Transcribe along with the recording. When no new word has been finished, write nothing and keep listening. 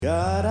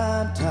God,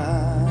 I'm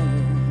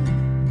tired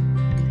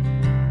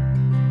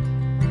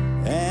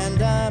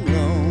and I'm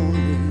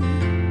lonely.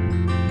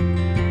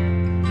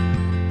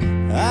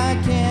 I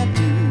can't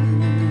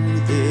do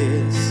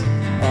this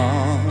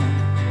on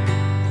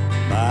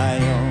my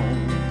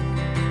own.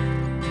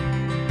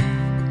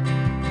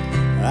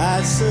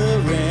 I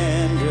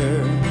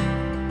surrender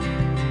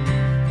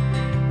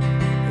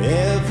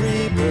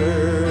every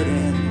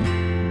burden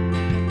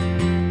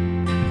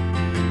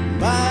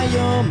by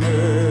your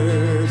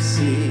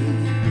mercy.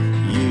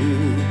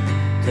 You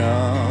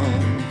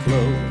come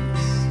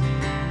close.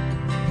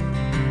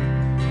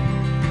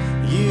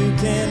 You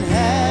can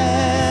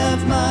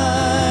have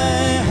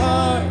my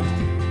heart.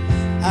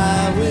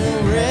 I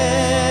will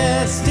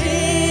rest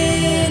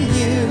in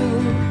you,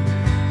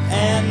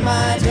 and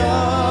my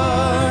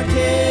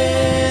darkest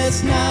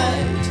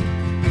night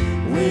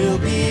will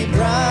be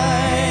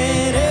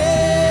bright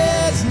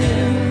as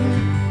noon.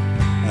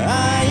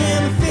 I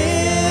am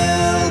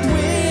filled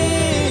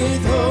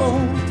with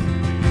hope,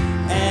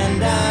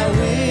 and I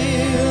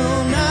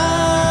will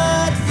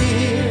not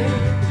fear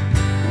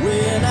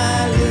when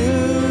I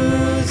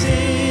lose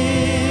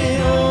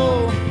it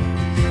all.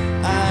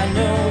 I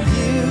know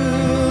you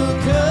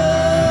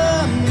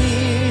come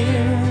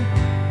near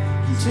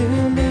to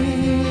me.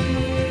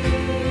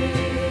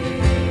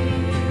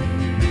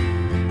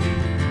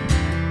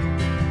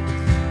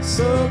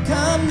 So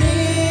come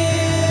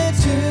near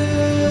to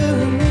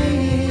me.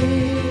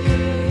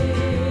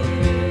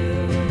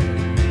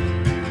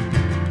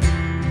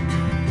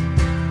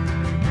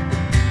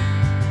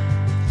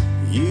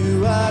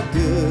 You are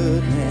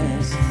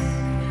goodness,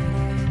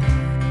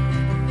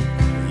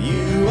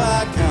 you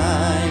are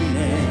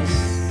kindness,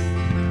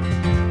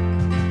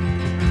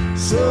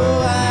 so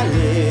I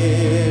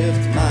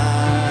lift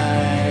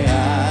my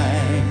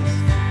eyes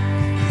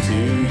to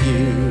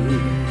you.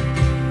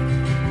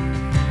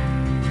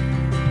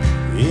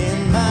 In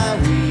my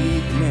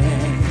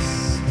weakness,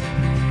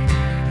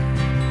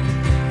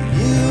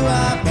 you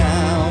are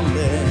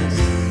boundless,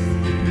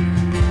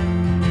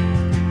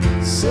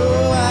 so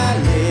I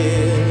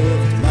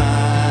lift my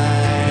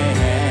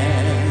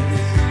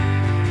hands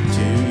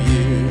to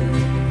you.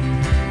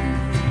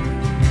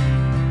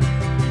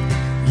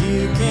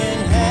 You can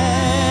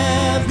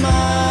have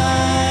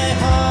my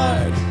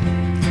heart.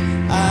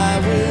 I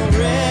will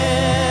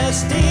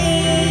rest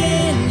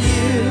in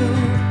you,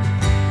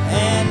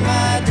 and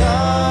my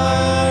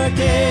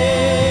darkest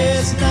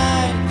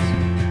night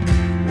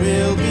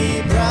will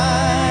be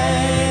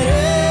bright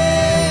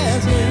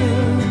as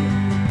noon.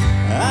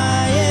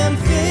 I am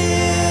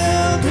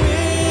filled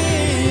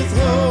with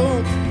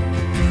hope,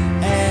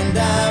 and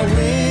I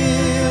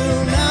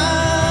will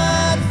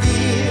not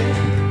fear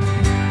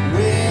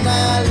when I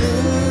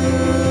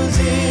lose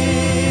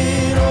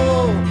it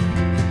all.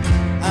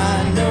 I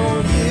know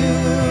you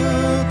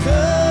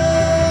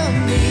come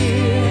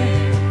near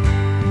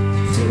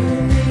to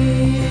me.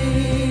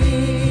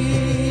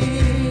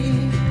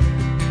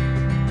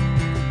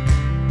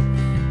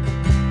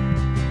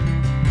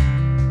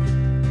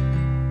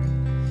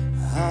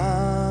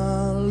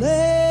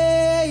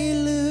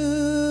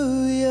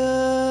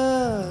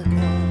 Hallelujah,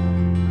 come.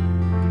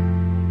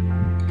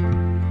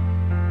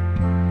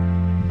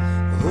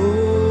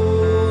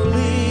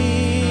 Holy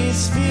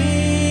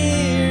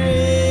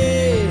Spirit,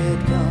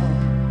 come.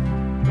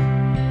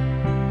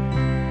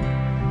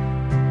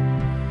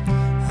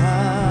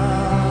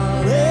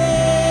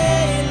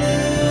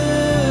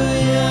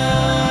 Hallelujah,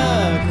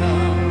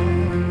 come.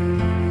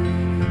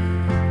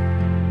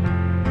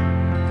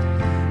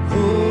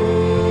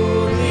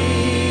 Holy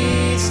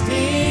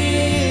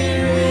Spirit,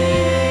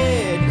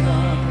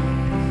 come.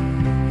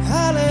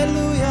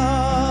 Hallelujah.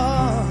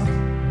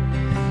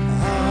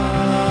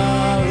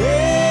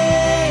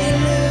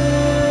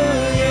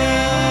 Hallelujah,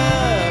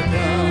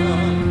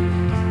 come.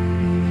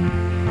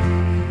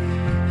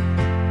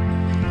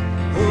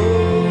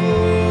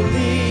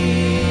 Holy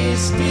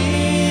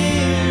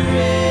Spirit,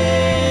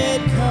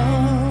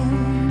 come.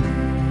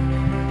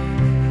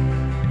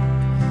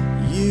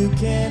 You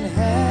can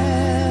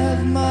have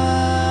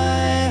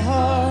my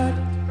heart.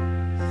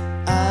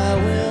 I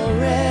will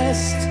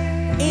rest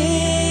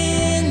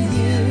in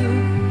you,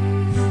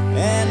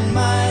 and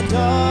my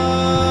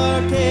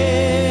darkest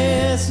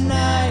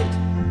night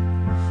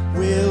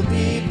will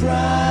be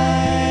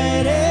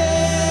bright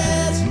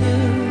as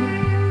noon.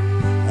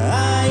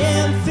 I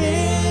am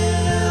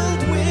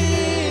filled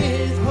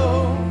with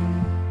hope,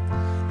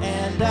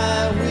 and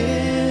I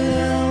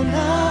will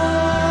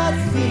not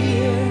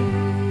fear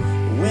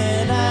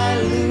when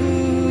I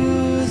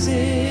lose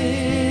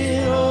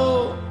it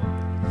all.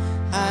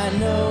 I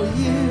know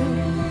you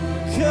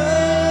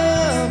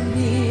come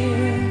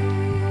near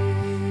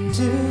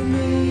to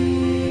me.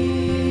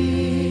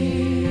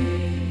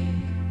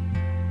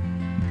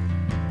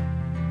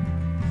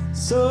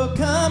 So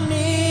come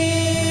near.